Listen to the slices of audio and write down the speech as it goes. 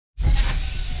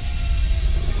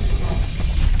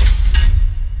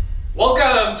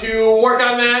Welcome to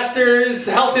Workout Masters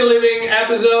Healthy Living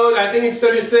episode. I think it's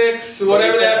 36,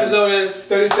 whatever the episode is,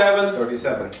 37?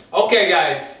 37. Okay,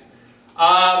 guys.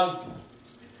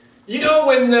 You know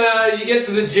when you get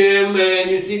to the gym and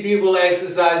you see people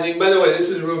exercising, by the way, this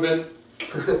is Ruben.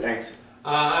 Thanks.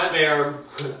 I'm Aram.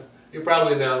 You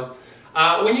probably know.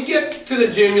 When you get to the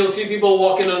gym, you'll see people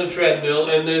walking on a treadmill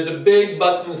and there's a big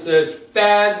button that says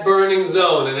Fat Burning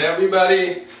Zone, and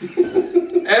everybody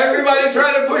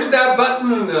try to push that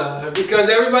button because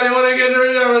everybody want to get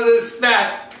rid of this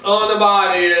fat on the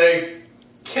body. They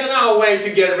cannot wait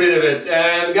to get rid of it.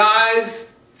 And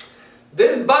guys,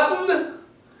 this button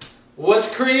was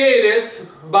created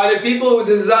by the people who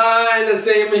designed the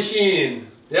same machine.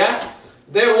 Yeah?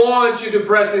 They want you to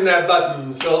pressing that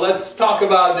button. So let's talk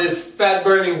about this fat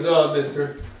burning zone,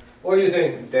 mister. What do you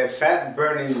think? The fat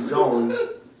burning zone,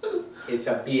 it's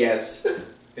a BS.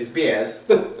 It's BS,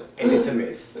 and it's a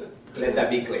myth. Let that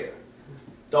be clear.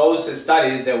 Those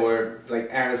studies that were, like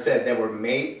Aram said, that were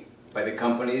made by the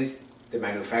companies that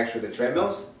manufacture the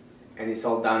treadmills, and it's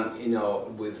all done, you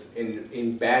know,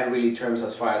 in bad really terms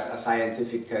as far as a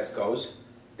scientific test goes.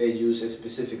 They use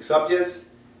specific subjects,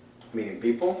 meaning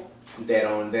people. They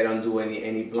don't do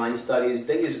any blind studies.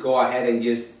 They just go ahead and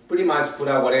just pretty much put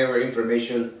out whatever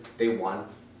information they want.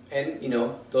 And you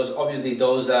know, those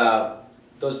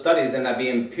studies, they're not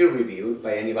being peer reviewed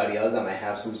by anybody else that might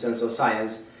have some sense of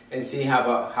science and see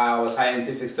how a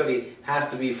scientific study has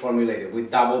to be formulated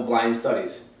with double blind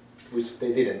studies, which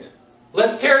they didn't.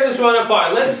 Let's tear this one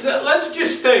apart. Let's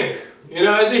just think. You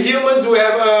know, as humans, we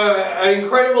have an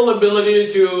incredible ability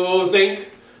to think.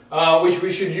 Which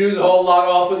we should use a whole lot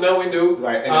often than we do.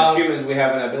 Right, and as humans we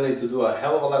have an ability to do a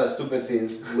hell of a lot of stupid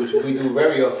things, which we do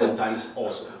very often times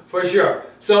also. For sure.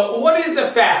 So what is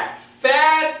a fat?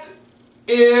 Fat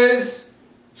is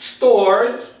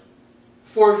stored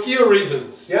for a few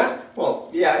reasons, yeah? Well,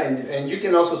 yeah, and you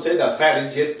can also say that fat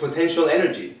is just potential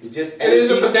energy. It's just energy. It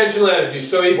is a potential energy.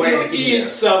 So if you eat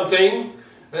something,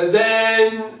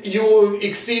 then you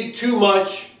exceed too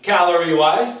much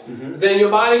calorie-wise, then your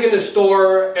body going to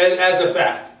store it as a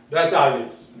fat. That's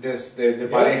obvious. The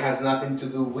body has nothing to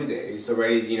do with it. It's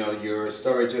already, you know, your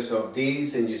storages of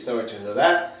this and your storages of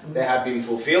that, they have been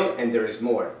fulfilled and there is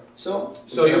more. So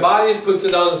your body puts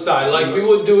it on the side, like you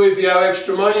would do if you have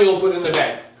extra money, you'll put it in the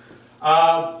bank.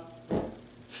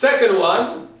 Second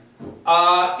one,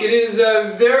 it is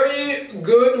a very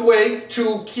good way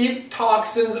to keep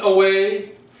toxins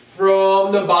away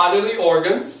from the bodily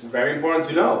organs. Very important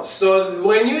to know. So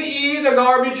when you eat a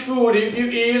garbage food, if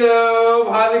you eat a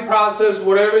highly processed,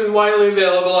 whatever is widely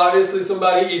available, obviously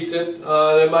somebody eats it,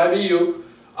 that might be you.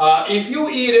 If you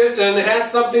eat it and it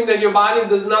has something that your body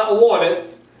does not want it,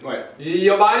 right,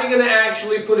 your body going to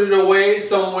actually put it away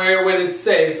somewhere where it's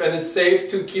safe, and it's safe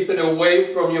to keep it away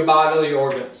from your bodily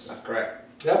organs. That's correct.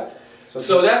 Yeah?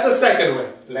 So that's the second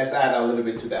way. Let's add a little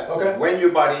bit to that. Okay.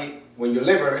 When your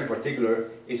liver in particular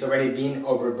is already being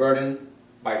overburdened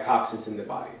by toxins in the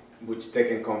body, which they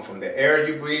can come from the air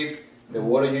you breathe, the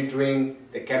water you drink,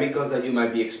 the chemicals that you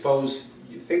might be exposed.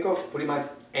 You think of pretty much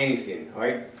anything,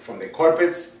 right? From the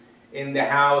carpets in the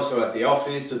house or at the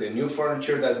office to the new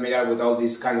furniture that's made out with all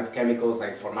these kind of chemicals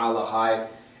like formaldehyde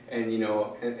and, you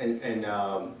know, and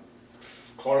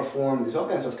chloroform. There's all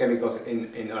kinds of chemicals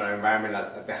in our environment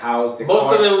at the house.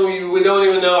 Most of them we don't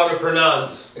even know how to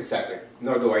pronounce. Exactly.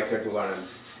 Nor do I care to learn them.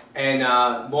 And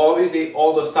well, obviously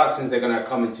all those toxins, they're going to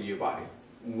come into your body.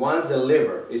 Once the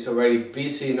liver is already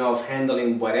busy enough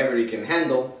handling whatever it can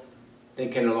handle, they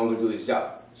can no longer do its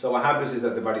job. So what happens is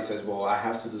that the body says, well, I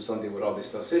have to do something with all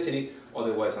this toxicity,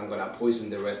 otherwise I'm going to poison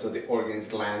the rest of the organs,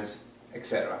 glands,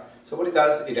 etc. So what it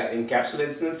does, it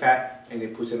encapsulates them in fat and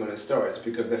it puts them in storage,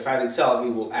 because the fat itself,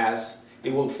 it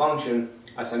will function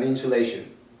as an insulation.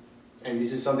 And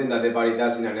this is something that the body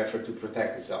does in an effort to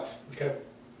protect itself. Okay.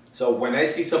 So when I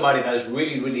see somebody that's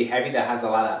really, really heavy, that has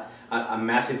a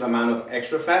massive amount of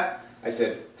extra fat, I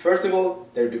said, first of all,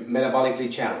 they're metabolically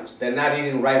challenged. They're not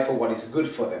eating right for what is good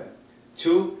for them.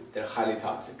 Two, they're highly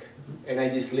toxic. And I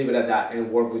just leave it at that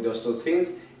and work with those two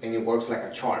things, and it works like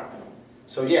a charm.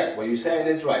 So yes, what you're saying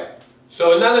is right.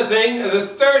 So another thing, the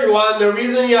third one, the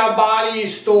reason your body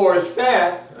stores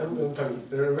fat,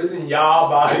 the reason your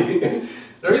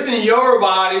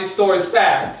body stores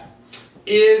fat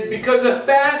is because the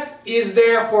fat is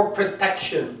there for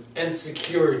protection and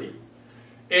security.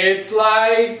 It's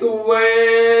like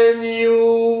when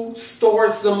you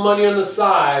store some money on the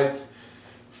side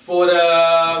for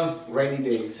the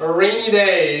rainy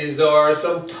days or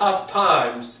some tough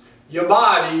times. Your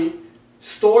body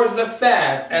stores the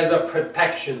fat as a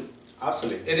protection.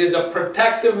 Absolutely. It is a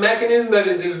protective mechanism that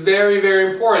is very,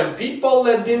 very important. People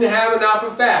that didn't have enough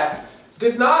of fat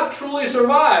did not truly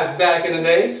survive back in the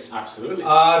days. Absolutely.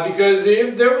 Because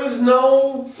if there was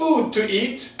no food to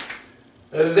eat,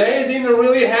 they didn't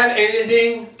really have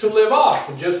anything to live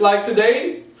off. Just like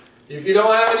today, if you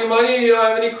don't have any money, you don't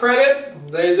have any credit,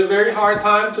 there's a very hard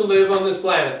time to live on this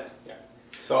planet. Yeah.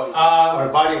 So our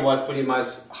body was pretty much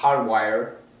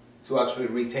hardwired to actually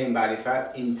retain body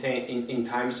fat in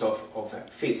times of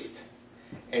feast.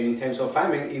 And in terms of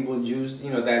famine, it will use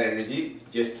that energy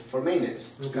just for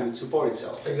maintenance, to support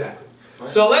itself. Exactly. Right.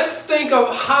 So let's think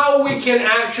of how we can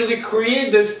actually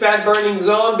create this fat burning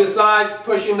zone besides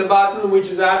pushing the button, which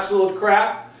is absolute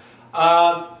crap.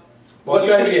 What's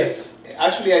the ideas?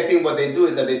 Actually, I think what they do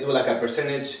is that they do like a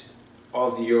percentage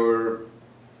of your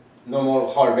normal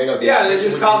heart rate of the average, they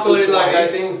just calculate like I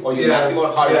think, or your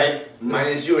maximum heart rate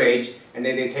minus your age, and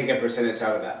then they take a percentage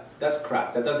out of that. That's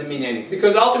crap. That doesn't mean anything.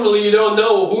 Because ultimately you don't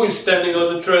know who is standing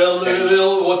on the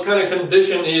treadmill, what kind of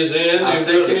condition he is in, if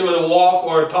they can even walk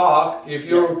or talk. If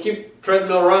you keep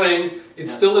treadmill running,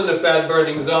 it's still in the fat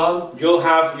burning zone. You'll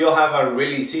have a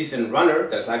really seasoned runner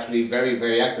that's actually very,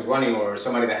 very active running, or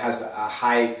somebody that has a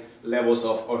high levels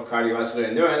of cardiovascular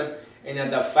endurance, and at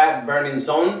the fat burning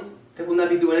zone, they will not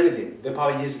be doing anything. They're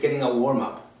probably just getting a warm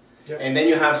up. And then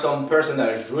you have some person that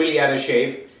is really out of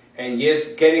shape and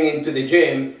just getting into the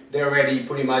gym, they're already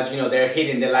pretty much, they're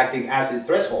hitting the lactic acid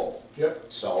threshold.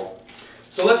 So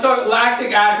let's talk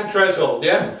lactic acid threshold,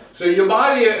 So your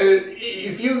body,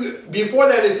 before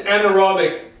that it's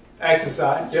anaerobic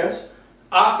exercise, yes?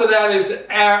 After that it's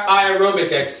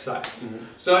aerobic exercise.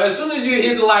 So as soon as you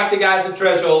hit the lactic acid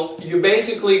threshold, you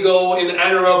basically go in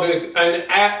aerobic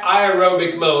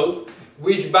mode,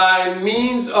 which by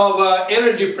means of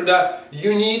energy production,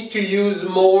 you need to use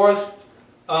more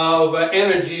of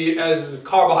energy as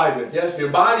carbohydrate. Yes, your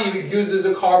body uses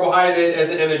a carbohydrate as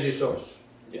an energy source.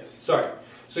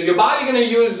 So your body going to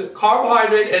use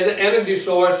carbohydrate as an energy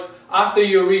source after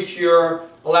you reach your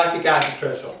lactic acid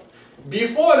threshold.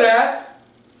 Before that,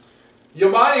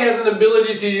 your body has an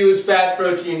ability to use fat,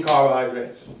 protein,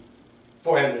 carbohydrates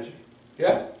for energy.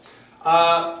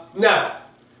 Now,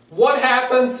 what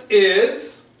happens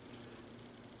is,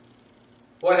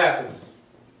 What happens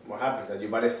that your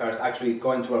body starts actually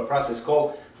going through a process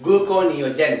called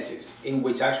gluconeogenesis, in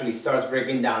which actually starts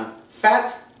breaking down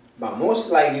fat, but most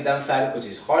likely than fat, which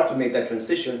is hard to make that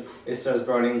transition. It starts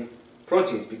burning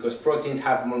proteins, because proteins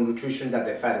have more nutrition than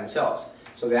the fat themselves.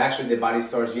 So the body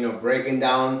starts, breaking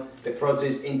down the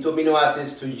proteins into amino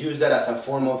acids to use that as a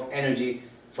form of energy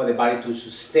for the body to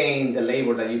sustain the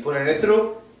labor that you put it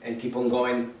through and keep on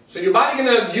going. So your body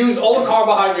gonna use all the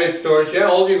carbohydrate storage,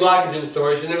 all your glycogen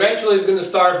storage, and eventually it's gonna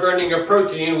start burning your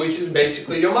protein, which is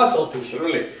basically your muscle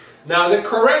tissue. Now the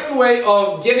correct way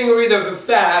of getting rid of the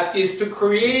fat is to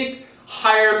create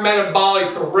higher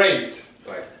metabolic rate.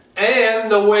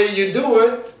 And the way you do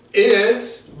it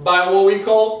is by what we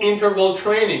call interval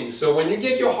training. So when you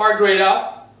get your heart rate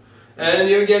up, and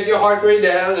you get your heart rate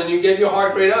down, and you get your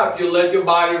heart rate up, you let your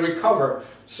body recover.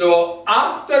 So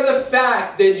after the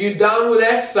fact that you're done with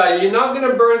exercise, you're not going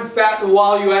to burn fat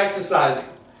while you're exercising.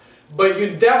 But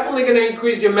you're definitely going to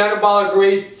increase your metabolic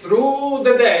rate through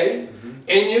the day,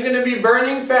 and you're going to be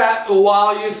burning fat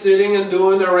while you're sitting and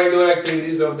doing the regular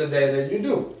activities of the day that you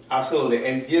do. Absolutely.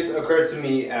 And it just occurred to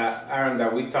me, Aram,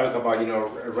 that we talk about,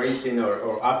 raising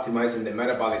or optimizing the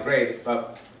metabolic rate,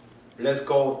 but let's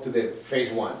go to the phase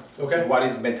one. What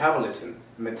is metabolism?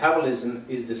 Metabolism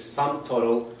is the sum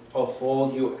total of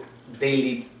all your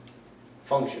daily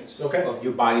functions, of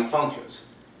your body functions.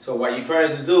 So what you're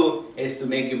trying to do is to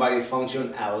make your body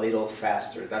function a little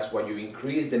faster. That's why you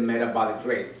increase the metabolic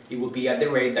rate. It will be at the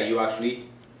rate that you actually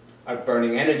are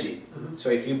burning energy. So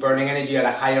if you're burning energy at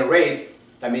a higher rate,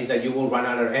 that means that you will run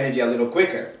out of energy a little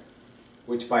quicker,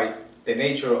 which by the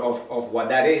nature of what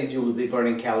that is, you will be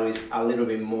burning calories a little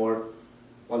bit more,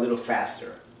 a little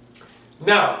faster.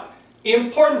 Now,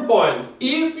 important point,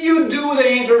 if you do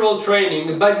the interval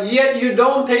training, but yet you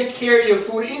don't take care of your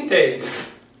food intake,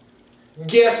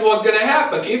 guess what's going to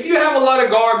happen? If you have a lot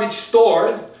of garbage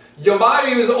stored, your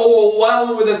body is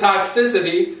overwhelmed with the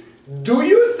toxicity, do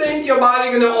you think your body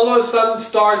going to all of a sudden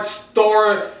start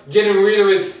getting rid of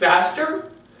it faster?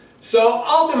 So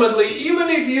ultimately, even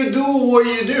if you do what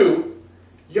you do,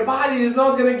 your body is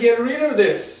not going to get rid of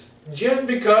this just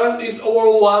because it's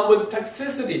overwhelmed with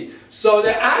toxicity. So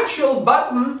the actual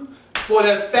button for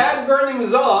the fat burning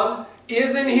zone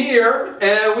is in here,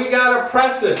 and we got to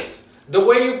press it. The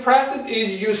way you press it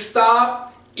is you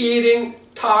stop eating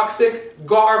toxic,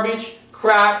 garbage,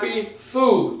 crappy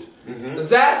food.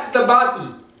 That's the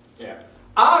button.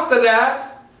 After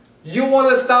that, you want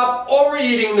to stop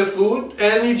overeating the food,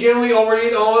 and you generally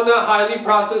overeat on the highly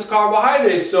processed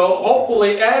carbohydrates. So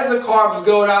hopefully as the carbs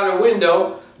go out the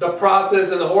window, the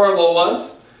processed and the horrible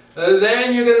ones,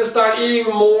 then you're going to start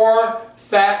eating more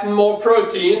fat and more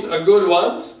protein, good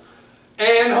ones.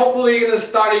 And hopefully you're going to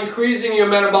start increasing your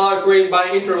metabolic rate by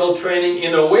interval training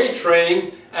in a weight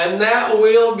training. And that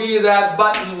will be that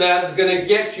button that's going to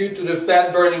get you to the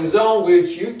fat burning zone,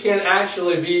 which you can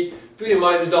actually be pretty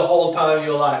much the whole time of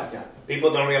your life. Yeah.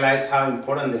 People don't realize how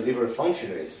important the liver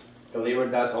function is. The liver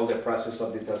does all the process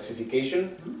of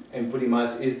detoxification and pretty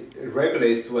much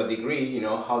regulates to a degree, you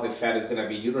know, how the fat is going to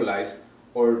be utilized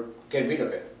or get rid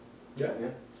of it. Yeah. Yeah.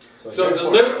 So the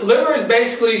liver is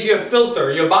basically your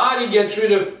filter. Your body gets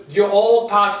rid of your old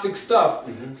toxic stuff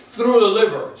through the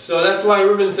liver. So that's why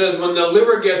Ruben says when the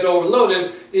liver gets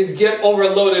overloaded, it's get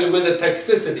overloaded with the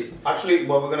toxicity. Actually,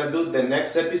 what we're going to do the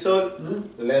next episode,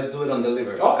 let's do it on the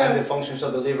liver. Okay. And the functions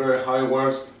of the liver, how it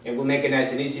works, and we'll make it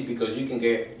nice and easy because you can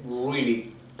get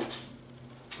really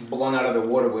blown out of the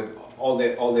water with all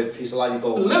the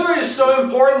physiological... Liver is so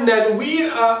important that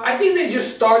I think they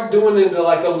just start doing it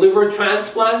like a liver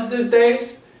transplants these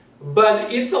days.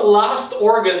 But it's a lost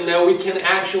organ that we can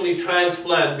actually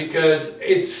transplant because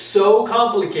it's so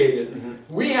complicated.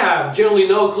 We have generally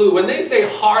no clue. When they say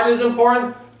heart is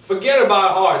important, forget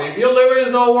about heart. If your liver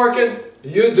is not working,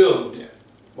 you're doomed. Yeah.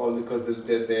 Well, because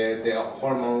the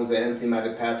hormones, the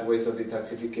enzymatic pathways of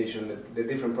detoxification, the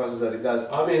different process that it does.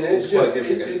 I mean, it's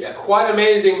quite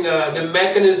amazing the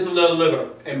mechanism of the liver.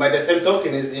 And by the same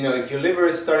token is, you know, if your liver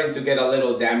is starting to get a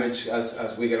little damaged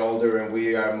as we get older and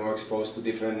we are more exposed to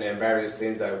different and various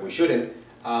things that we shouldn't,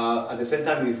 at the same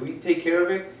time, if we take care of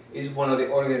it, it's one of the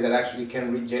organs that actually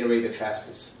can regenerate the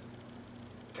fastest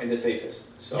and the safest.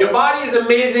 So, your body is an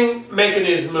amazing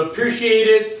mechanism. Appreciate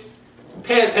it.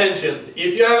 Pay attention.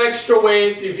 If you have extra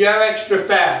weight, if you have extra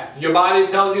fat, your body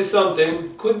tells you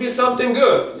something, could be something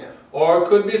good, or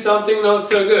could be something not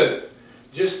so good.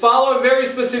 Just follow very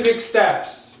specific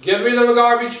steps. Get rid of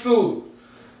garbage food.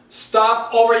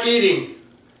 Stop overeating.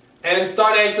 And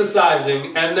start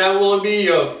exercising. And that will be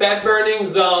your fat burning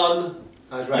zone.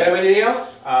 That's right. You have anything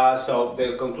else? So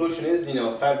the conclusion is, you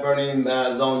know, fat burning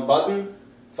zone button.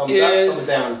 Thumbs up, thumbs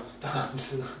down.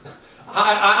 Thumbs.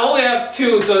 I only have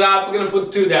 2, so now I'm going to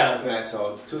put 2 down. Yeah,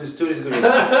 so 2 is good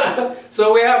enough.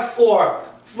 So we have 4.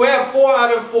 We have 4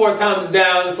 out of 4 thumbs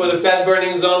down for the fat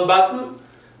burning zone button.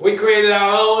 We created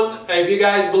our own. If you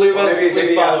guys believe us,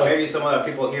 please follow it. Maybe some other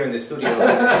people here in the studio, in the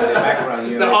background.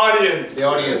 You know, the audience. The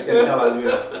audience can tell us, you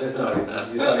know, there's no audience.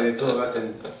 It's just only the 2 of us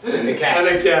and the cat.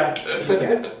 And the cat. His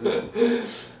cat.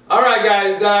 All right,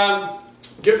 guys.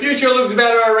 Your future looks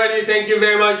better already. Thank you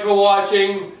very much for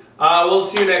watching. We'll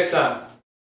see you next time.